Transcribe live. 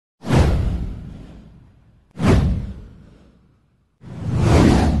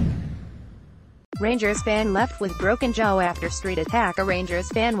Rangers fan left with broken jaw after street attack. A Rangers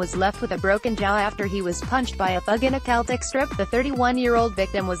fan was left with a broken jaw after he was punched by a thug in a Celtic strip. The 31-year-old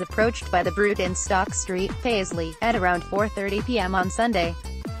victim was approached by the brute in Stock Street, Paisley, at around 4:30 p.m. on Sunday.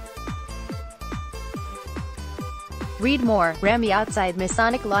 Read more. Rammy outside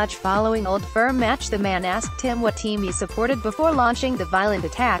Masonic Lodge following Old Firm match. The man asked him what team he supported before launching the violent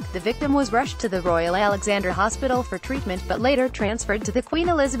attack. The victim was rushed to the Royal Alexandra Hospital for treatment, but later transferred to the Queen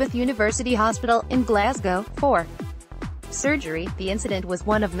Elizabeth University Hospital in Glasgow for surgery. The incident was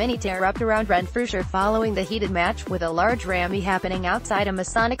one of many to erupt around Renfrewshire following the heated match, with a large Rammy happening outside a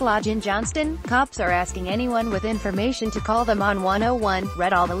Masonic Lodge in Johnston. Cops are asking anyone with information to call them on 101.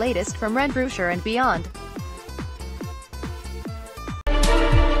 Read all the latest from Renfrewshire and beyond.